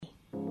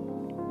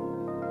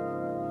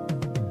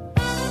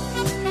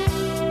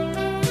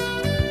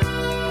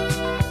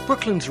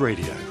Brooklands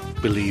Radio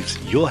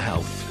believes your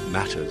health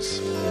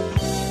matters.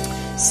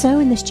 So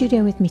in the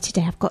studio with me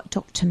today, I've got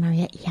Dr.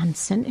 Mariette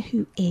Jansen,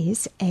 who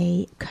is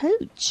a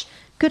coach.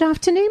 Good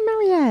afternoon,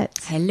 Mariette.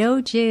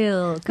 Hello,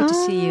 Jill. Good to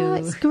see you.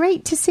 It's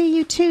great to see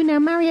you too. Now,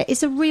 Mariette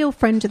is a real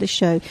friend of the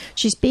show.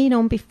 She's been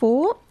on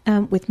before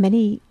with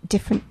many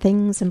different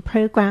things and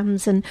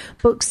programs and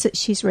books that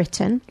she's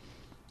written.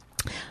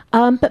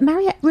 But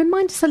Mariette,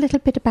 remind us a little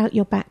bit about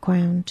your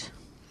background.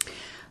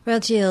 Well,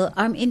 Jill,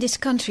 I'm in this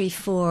country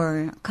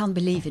for, can't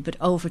believe it, but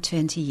over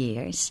 20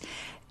 years.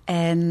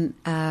 And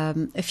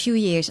a few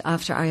years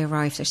after I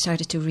arrived, I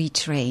started to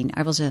retrain.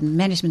 I was a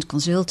management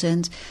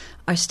consultant.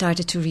 I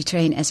started to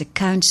retrain as a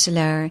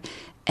counselor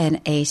and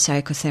a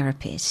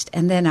psychotherapist.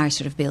 And then I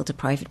sort of built a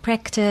private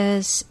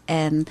practice.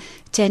 And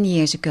 11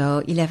 years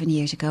ago,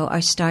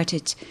 I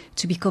started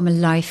to become a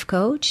life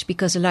coach,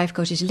 because a life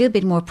coach is a little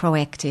bit more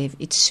proactive.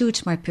 It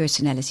suits my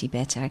personality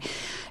better.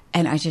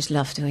 And I just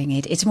love doing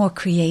it. It's more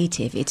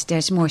creative.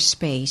 There's more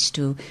space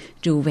to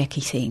do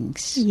wacky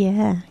things.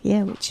 Yeah,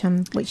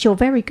 which you're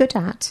very good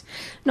at.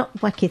 Not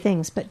wacky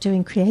things, but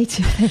doing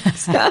creative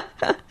things.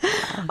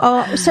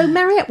 So,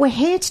 Mariette, we're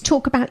here to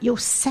talk about your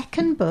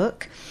second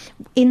book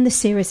in the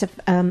series of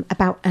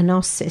about a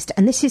narcissist.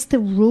 And this is the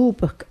rule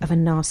book of a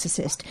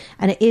narcissist.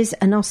 And it is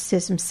a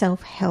narcissism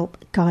self-help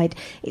guide.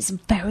 It's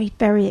very,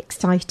 very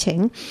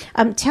exciting.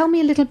 Tell me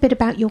a little bit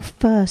about your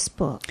first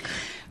book.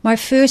 My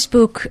first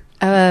book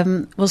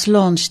was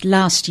launched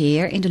last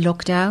year in the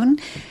lockdown,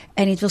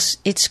 and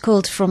it's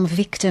called From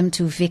Victim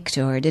to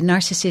Victor, the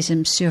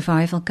Narcissism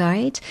Survival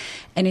Guide,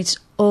 and it's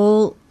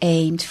all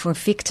aimed for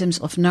victims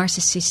of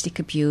narcissistic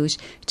abuse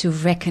to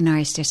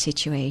recognize their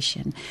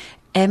situation.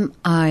 Am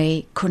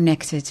I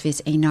connected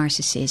with a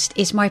narcissist?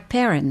 Is my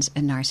parent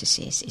a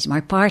narcissist? Is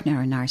my partner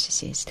a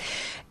narcissist?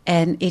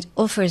 And it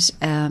offers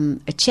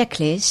a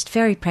checklist,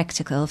 very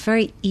practical,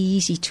 very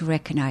easy to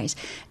recognize.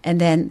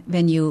 And then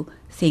when you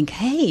think,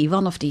 hey,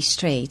 one of these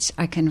traits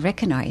I can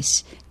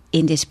recognize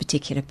in this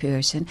particular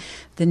person,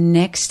 the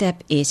next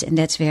step is, and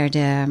that's where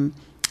the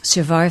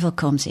survival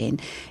comes in,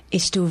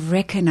 is to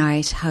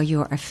recognize how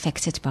you're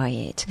affected by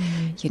it.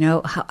 You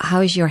know,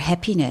 how is your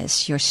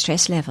happiness, your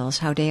stress levels,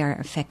 how they are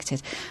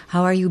affected?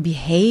 How are you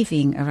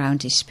behaving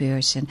around this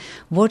person?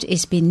 What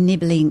is been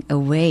nibbling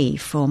away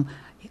from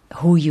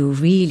who you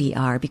really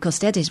are? Because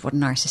that is what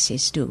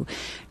narcissists do.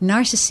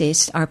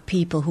 Narcissists are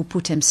people who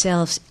put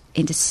themselves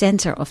in the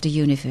center of the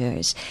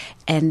universe,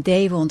 and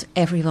they want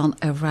everyone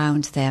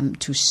around them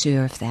to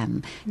serve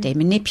them. They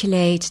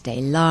manipulate,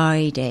 they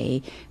lie,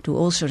 they do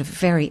all sort of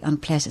very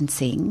unpleasant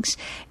things,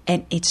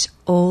 and it's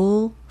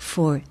all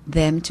for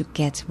them to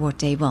get what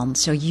they want.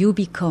 So you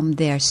become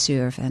their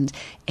servant,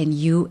 and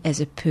you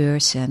as a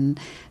person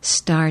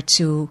start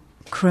to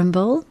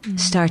crumble,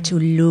 start to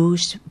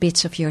lose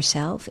bits of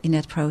yourself in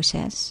that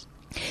process.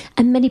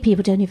 And many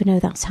people don't even know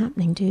that's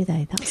happening, do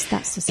they? That's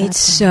the sad It's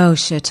so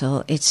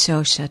subtle. It's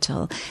so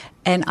subtle.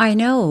 And I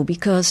know,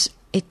 because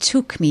it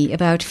took me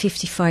about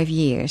 55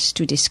 years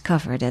to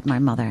discover that my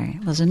mother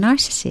was a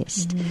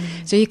narcissist.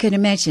 So you can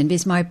imagine,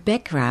 with my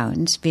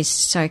background, with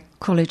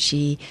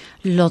psychology,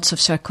 lots of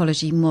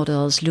psychology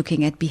models,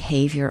 looking at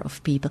behavior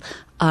of people,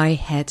 I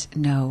had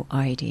no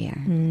idea.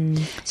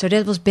 So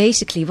that was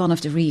basically one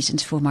of the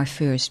reasons for my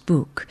first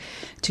book,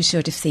 to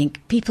sort of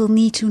think, people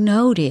need to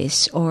know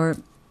this, or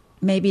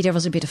maybe there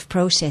was a bit of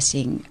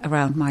processing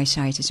around my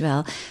side as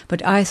well,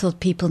 but I thought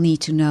people need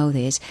to know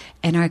this,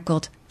 and I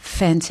got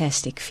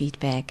fantastic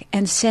feedback,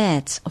 and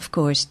sad, of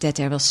course, that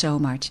there was so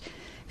much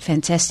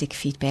fantastic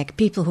feedback.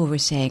 People who were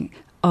saying,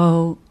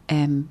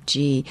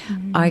 OMG,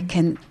 I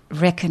can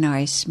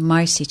recognize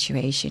my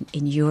situation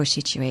in your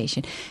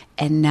situation,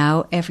 and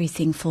now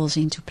everything falls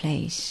into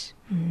place.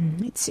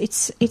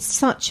 It's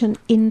such an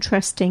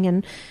interesting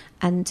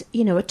and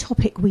you know, a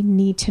topic we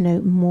need to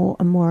know more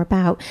and more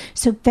about.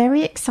 So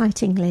very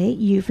excitingly,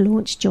 you've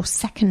launched your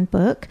second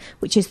book,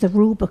 which is The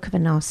Rule Book of a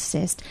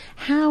Narcissist.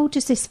 How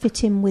does this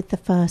fit in with the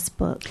first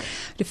book?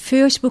 The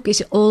first book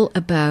is all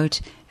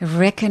about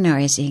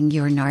recognizing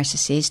your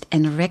narcissist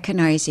and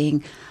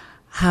recognizing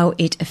how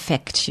it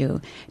affects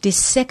you.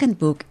 This second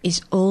book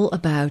is all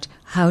about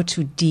how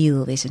to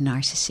deal with a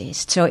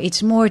narcissist. So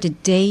it's more the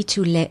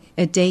day-to-day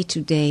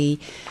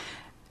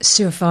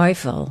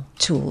survival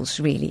tools,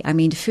 really. I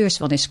mean, the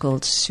first one is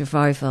called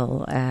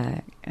Survival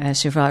Guide,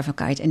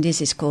 and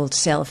this is called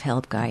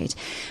Self-Help Guide.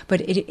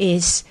 But it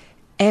is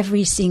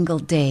every single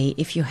day,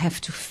 if you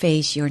have to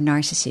face your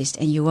narcissist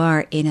and you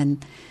are in a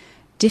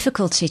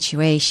difficult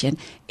situation,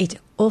 it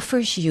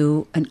offers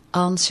you an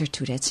answer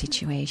to that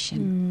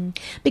situation.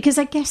 Because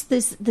I guess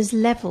there's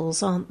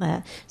levels, aren't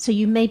there? So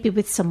you may be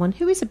with someone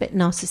who is a bit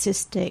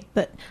narcissistic,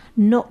 but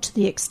not to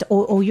the extent,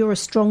 or you're a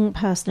strong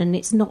person and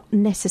it's not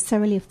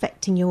necessarily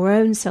affecting your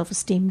own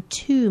self-esteem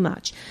too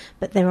much,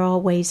 but there are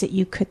ways that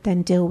you could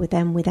then deal with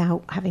them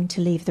without having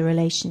to leave the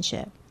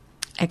relationship.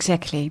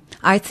 Exactly.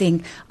 I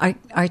think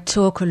I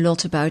talk a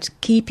lot about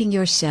keeping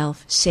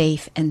yourself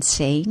safe and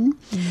sane.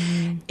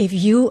 If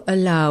you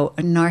allow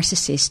a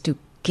narcissist to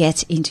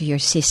get into your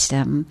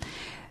system,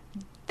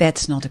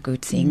 that's not a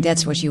good thing.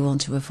 That's what you want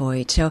to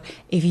avoid. So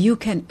if you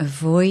can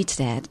avoid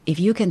that, if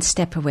you can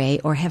step away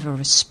or have a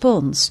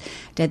response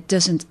that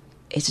doesn't,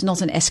 it's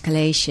not an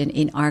escalation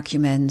in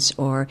arguments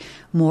or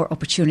more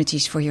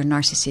opportunities for your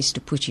narcissist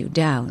to put you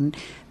down,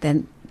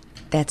 then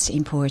that's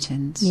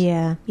important.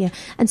 Yeah.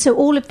 And so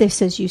all of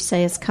this, as you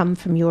say, has come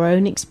from your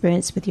own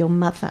experience with your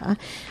mother.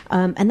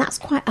 And that's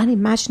quite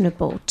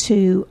unimaginable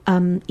to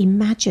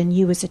imagine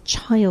you as a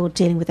child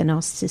dealing with a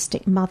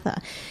narcissistic mother.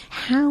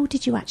 How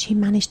did you actually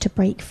manage to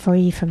break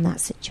free from that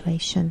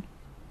situation?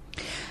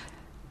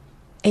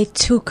 It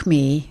took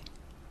me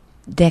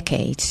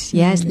decades.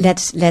 Yes,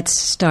 let's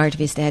start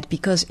with that,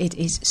 because it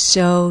is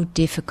so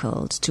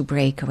difficult to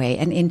break away.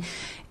 And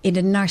in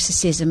the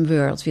narcissism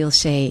world, we'll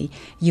say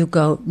you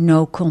go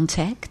no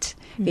contact,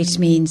 which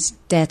means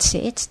that's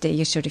it. That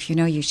you sort of,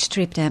 you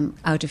strip them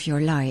out of your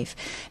life.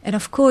 And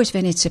of course,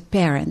 when it's a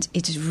parent,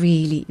 it's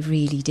really,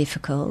 really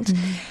difficult.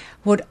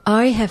 What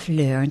I have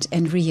learned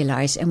and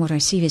realized, and what I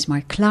see with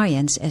my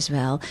clients as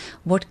well,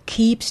 what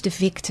keeps the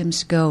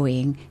victims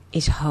going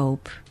is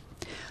hope.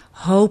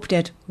 Hope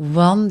that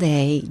one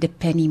day the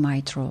penny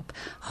might drop.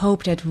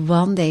 Hope that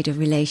one day the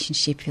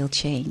relationship will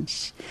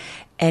change.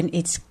 And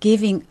it's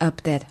giving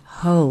up that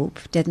hope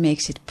that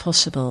makes it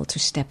possible to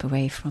step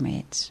away from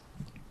it.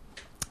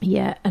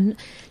 Yeah, and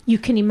you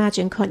can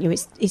imagine, can't you?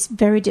 It's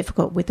very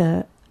difficult with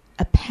a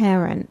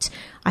parent.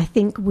 I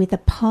think with a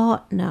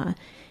partner,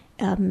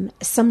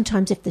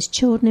 sometimes if there's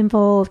children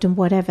involved and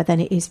whatever,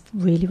 then it is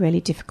really, really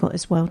difficult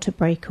as well to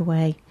break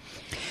away.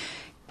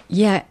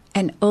 Yeah,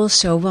 and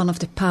also one of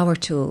the power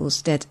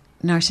tools that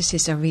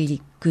narcissists are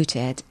really good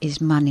at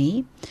is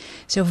money.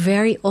 So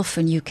very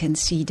often you can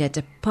see that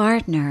the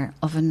partner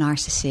of a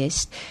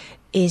narcissist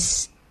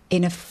is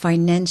in a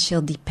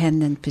financial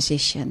dependent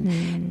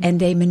position, and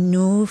the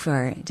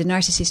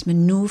narcissist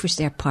maneuvers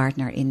their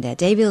partner in that.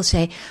 They will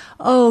say,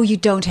 oh, you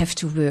don't have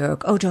to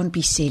work. Oh, don't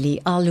be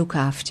silly. I'll look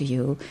after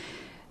you.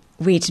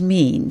 Which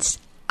means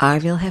I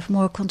will have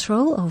more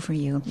control over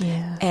you.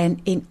 Yeah.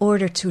 And in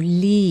order to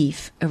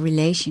leave a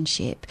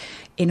relationship,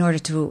 in order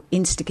to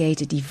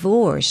instigate a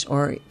divorce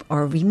or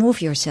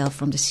remove yourself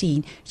from the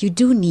scene, you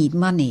do need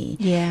money.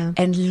 Yeah.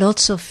 And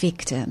lots of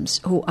victims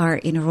who are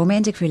in a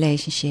romantic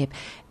relationship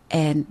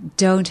and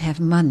don't have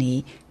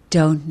money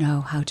don't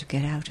know how to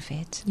get out of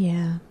it.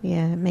 Yeah,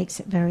 it makes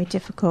it very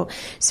difficult.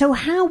 So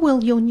how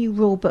will your new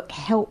rule book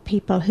help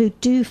people who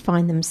do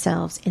find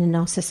themselves in a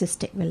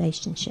narcissistic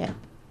relationship?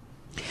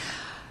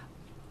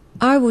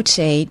 I would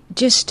say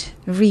just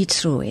read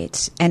through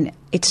it. And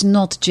it's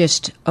not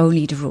just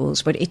only the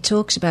rules, but it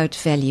talks about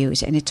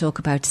values and it talks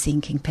about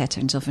thinking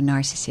patterns of a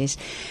narcissist.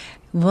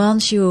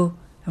 Once you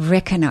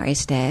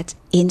recognize that,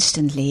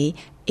 instantly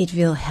it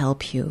will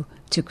help you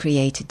to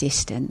create a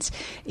distance.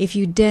 If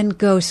you then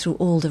go through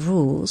all the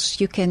rules,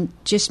 you can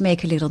just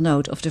make a little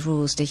note of the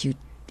rules that you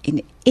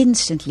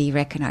instantly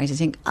recognize and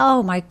think,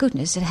 oh my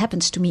goodness, that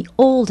happens to me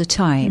all the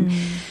time.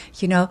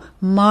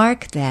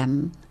 Mark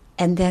them.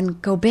 And then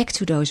go back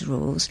to those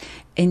rules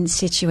in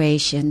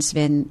situations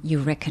when you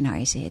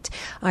recognize it.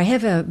 I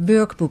have a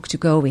workbook to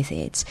go with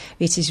it,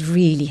 which is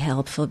really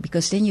helpful,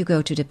 because then you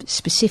go to the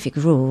specific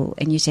rule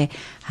and you say,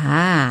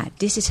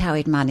 this is how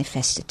it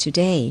manifested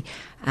today.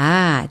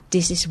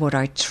 This is what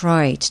I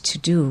tried to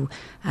do.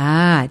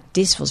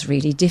 This was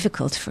really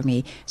difficult for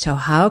me. So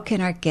how can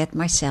I get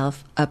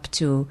myself up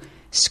to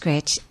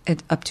stretch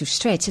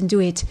and do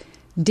it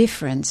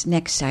different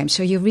next time?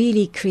 So you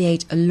really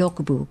create a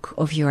logbook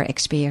of your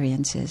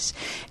experiences.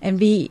 And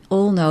we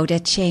all know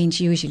that change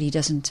usually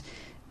doesn't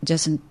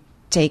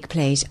take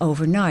place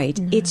overnight.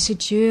 No. It's a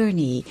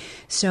journey.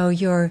 So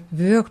your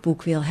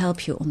workbook will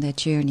help you on that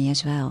journey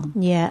as well.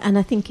 Yeah, and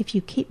I think if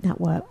you keep that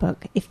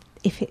workbook,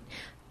 if it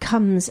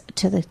comes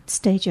to the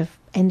stage of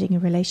ending a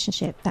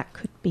relationship, that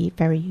could be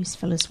very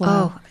useful as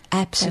well. Oh,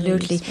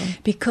 absolutely.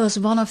 Because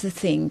one of the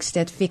things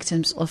that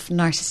victims of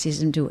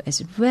narcissism do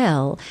as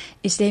well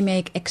is they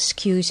make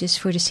excuses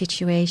for the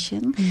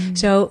situation.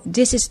 So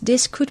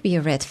this could be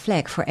a red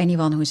flag for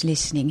anyone who's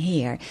listening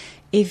here.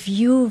 If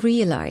you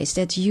realize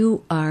that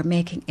you are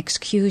making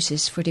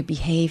excuses for the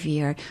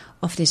behavior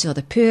of this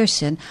other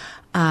person,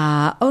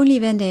 only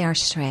when they are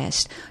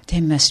stressed, they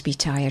must be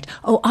tired.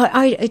 Oh,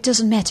 it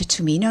doesn't matter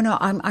to me. No,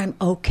 I'm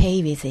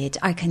okay with it.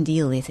 I can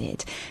deal with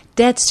it.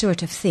 That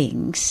sort of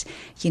things,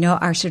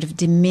 are sort of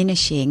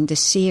diminishing the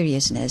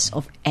seriousness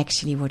of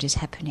actually what is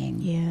happening.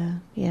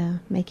 Yeah,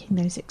 making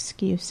those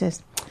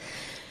excuses.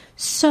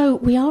 So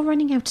we are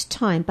running out of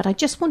time, but I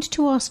just wanted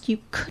to ask you,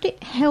 could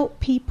it help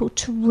people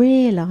to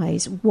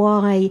realise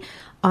why,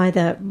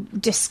 either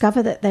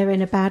discover that they're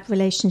in a bad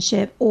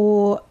relationship,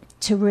 or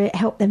to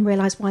help them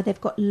realise why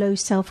they've got low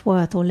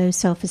self-worth or low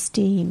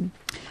self-esteem?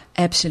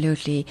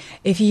 Absolutely.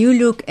 If you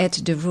look at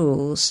the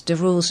rules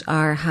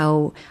are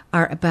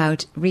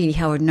about really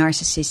how a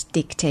narcissist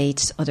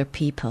dictates other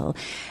people.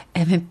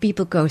 And when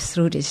people go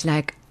through this,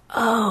 like,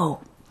 oh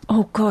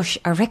gosh,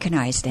 I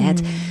recognize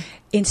that.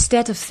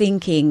 Instead of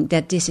thinking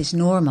that this is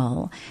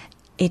normal,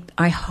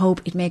 I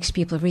hope it makes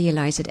people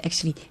realize that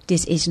actually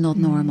this is not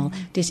normal.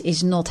 This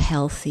is not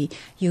healthy.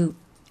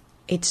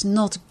 it's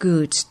not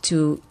good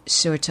to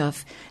sort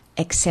of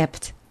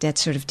accept that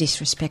sort of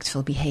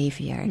disrespectful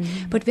behavior.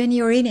 But when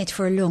you're in it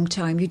for a long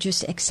time, you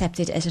just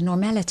accept it as a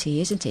normality,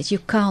 isn't it? You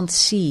can't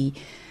see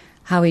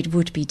how it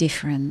would be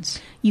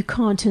different. You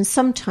can't, and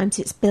sometimes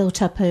it's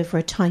built up over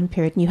a time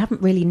period and you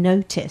haven't really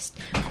noticed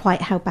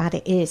quite how bad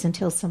it is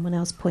until someone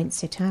else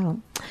points it out.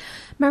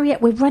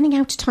 Mariette, we're running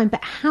out of time,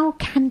 but how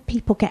can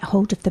people get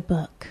hold of the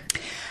book?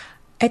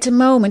 At the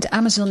moment,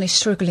 Amazon is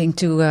struggling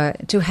to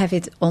have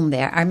it on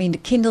there. I mean, the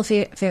Kindle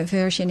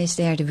version is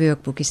there, the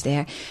workbook is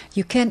there.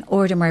 You can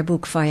order my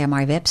book via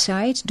my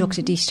website,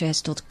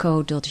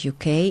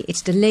 drdistress.co.uk.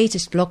 It's the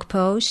latest blog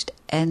post,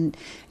 and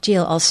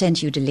Jill, I'll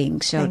send you the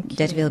link, so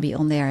that will be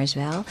on there as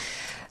well.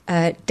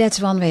 That's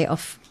one way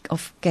of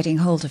getting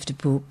hold of the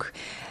book.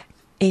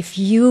 If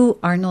you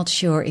are not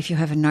sure if you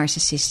have a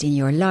narcissist in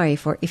your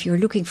life, or if you're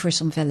looking for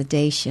some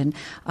validation,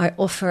 I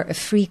offer a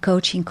free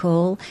coaching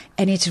call,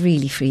 and it's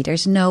really free.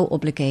 There's no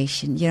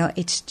obligation. You know,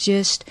 it's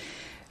just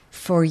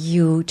for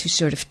you to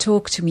sort of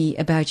talk to me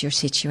about your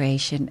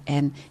situation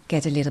and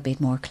get a little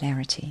bit more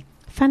clarity.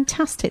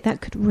 Fantastic.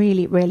 That could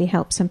really, really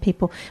help some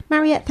people.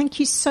 Mariette, thank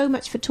you so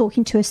much for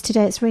talking to us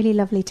today. It's really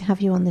lovely to have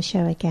you on the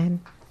show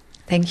again.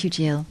 Thank you,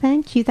 Jill.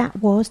 Thank you. That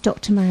was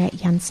Dr. Mariette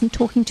Jansen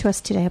talking to us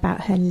today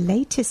about her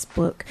latest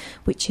book,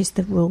 which is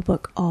The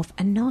Rulebook of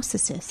a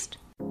Narcissist.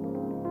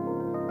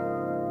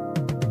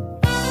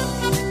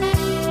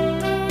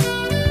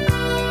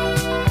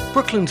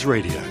 Brooklands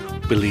Radio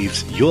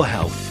believes your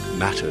health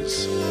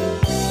matters.